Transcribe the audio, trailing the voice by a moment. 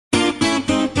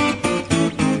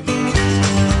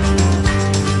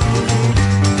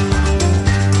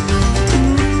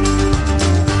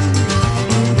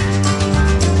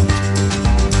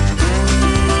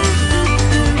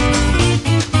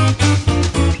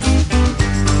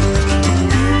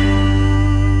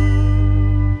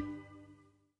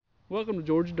Welcome to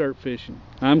Georgia Dirt Fishing.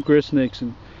 I'm Chris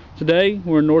Nixon. Today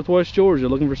we're in Northwest Georgia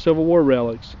looking for Civil War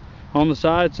relics. On the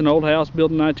side, it's an old house built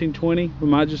in 1920. We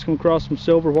might just come across some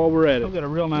silver while we're at it. I've got a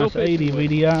real nice 80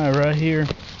 VDI right here.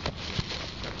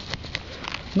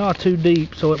 Not too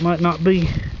deep, so it might not be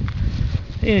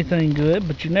anything good,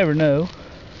 but you never know.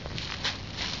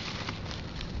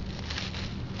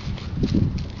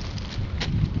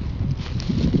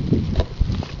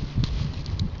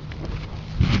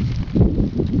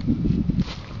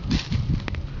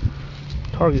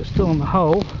 Target's still in the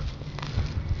hole.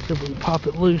 See if we can pop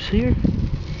it loose here.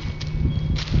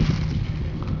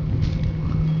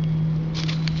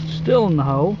 Still in the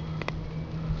hole.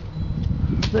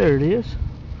 There it is.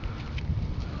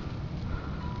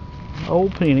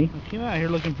 Old penny. I came out here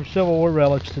looking for Civil War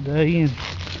relics today, and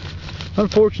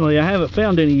unfortunately I haven't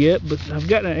found any yet, but I've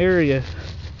got an area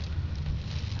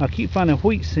I keep finding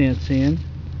wheat cents in.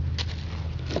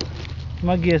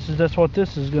 My guess is that's what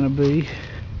this is going to be.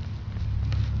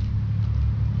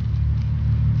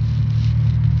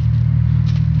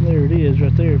 There it is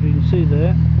right there, if you can see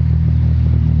that.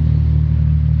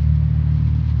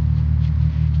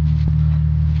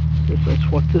 Guess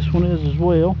that's what this one is as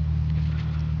well.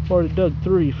 Already dug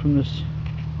 3 from this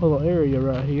little area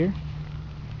right here.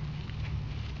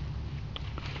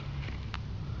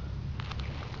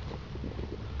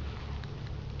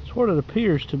 That's what it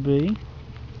appears to be.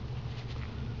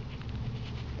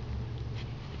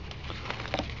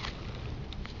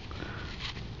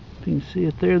 You can see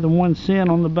it there, the 1 cent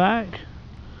on the back.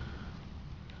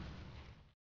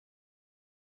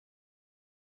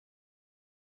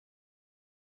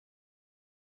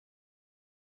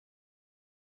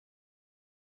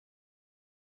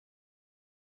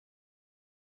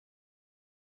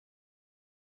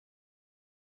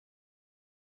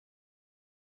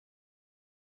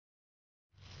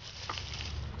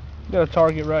 Got a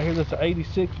target right here that's an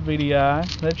 86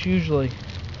 VDI. That's usually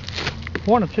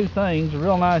one of two things: a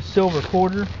real nice silver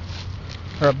quarter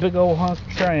or a big old hunk of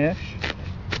trash.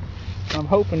 I'm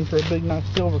hoping for a big nice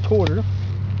silver quarter.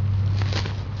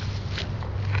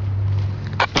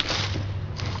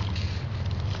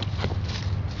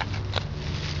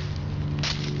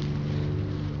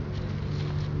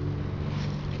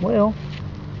 Well,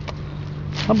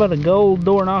 how about a gold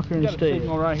door knocker instead? Got a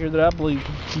signal right here that I believe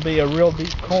can be a real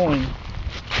deep coin.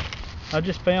 I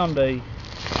just found a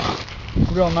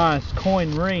real nice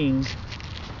coin ring,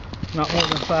 not more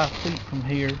than 5 feet from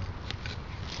here.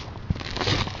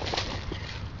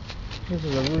 This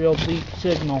is a real deep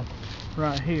signal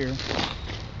right here.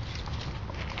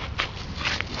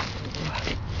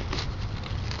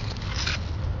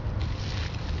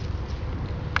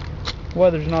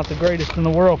 Weather's not the greatest in the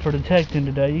world for detecting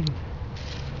today.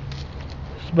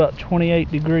 It's about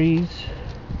 28 degrees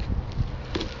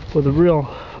with a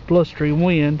real blustery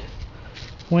wind.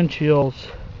 Wind chills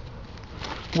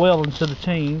well into the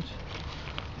teens,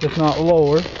 if not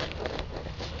lower.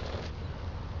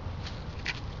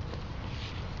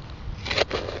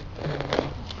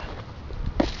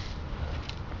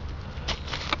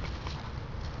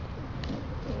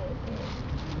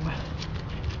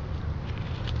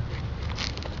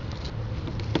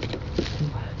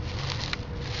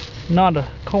 Not a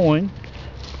coin,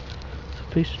 it's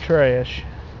a piece of trash,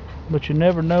 but you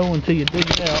never know until you dig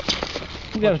it out.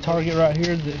 We got a target right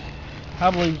here that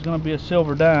I believe is going to be a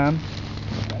silver dime.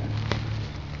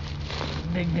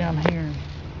 Dig down here and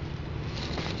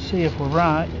see if we're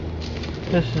right.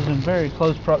 This is in very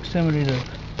close proximity to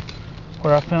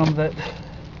where I found that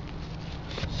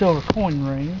silver coin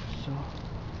ring, so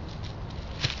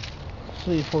let's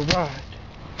see if we're right.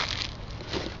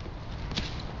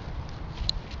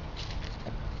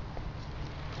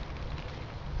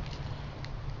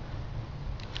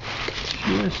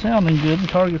 It's sounding good. The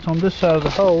target's on this side of the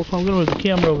hole, so I'm going to move the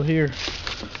camera over here.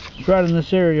 It's right in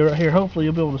this area right here. Hopefully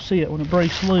you'll be able to see it when it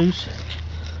breaks loose.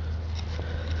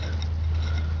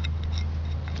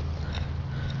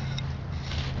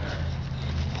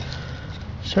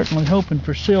 Certainly hoping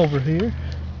for silver here.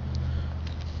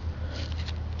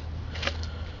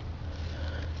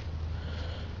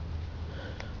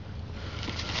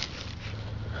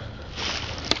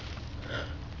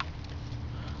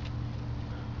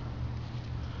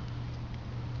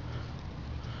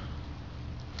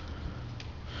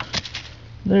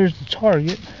 There's the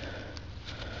target.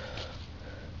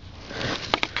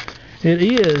 It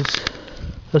is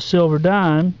a silver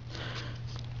dime.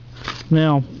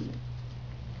 Now,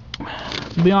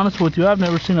 to be honest with you, I've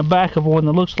never seen a back of one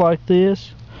that looks like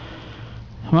this.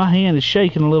 My hand is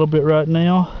shaking a little bit right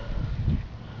now.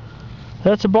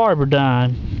 That's a barber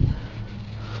dime.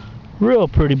 Real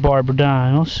pretty barber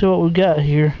dime. Let's see what we got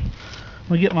here.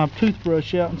 me get my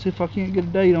toothbrush out and see if I can't get a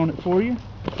date on it for you.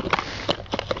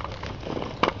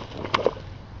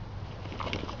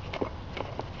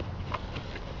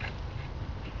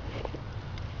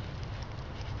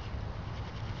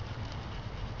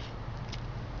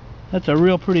 That's a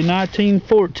real pretty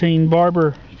 1914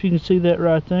 barber, if you can see that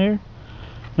right there.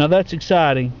 Now that's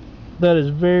exciting. That is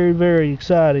very, very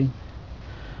exciting.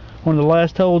 One of the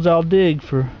last holes I'll dig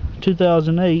for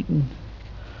 2008, and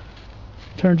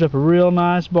turns up a real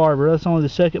nice barber. That's only the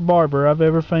second barber I've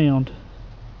ever found.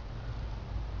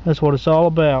 That's what it's all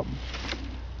about.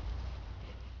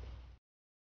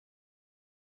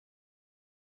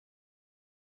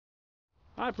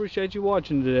 I appreciate you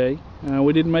watching today.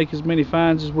 We didn't make as many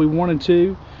finds as we wanted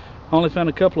to. I only found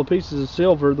a couple of pieces of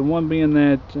silver, the one being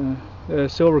that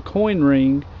silver coin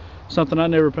ring, something I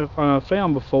never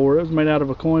found before. It was made out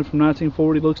of a coin from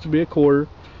 1940, looks to be a quarter.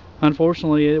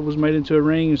 Unfortunately, it was made into a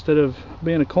ring instead of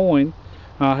being a coin.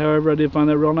 However, I did find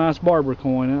that real nice barber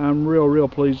coin. I'm real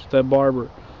pleased with that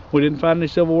barber. We didn't find any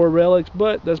silverware relics,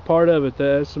 but that's part of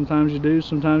it. Sometimes you do,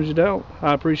 sometimes you don't.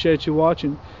 I appreciate you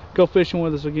watching. Go fishing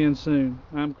with us again soon.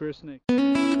 I'm Chris Nick.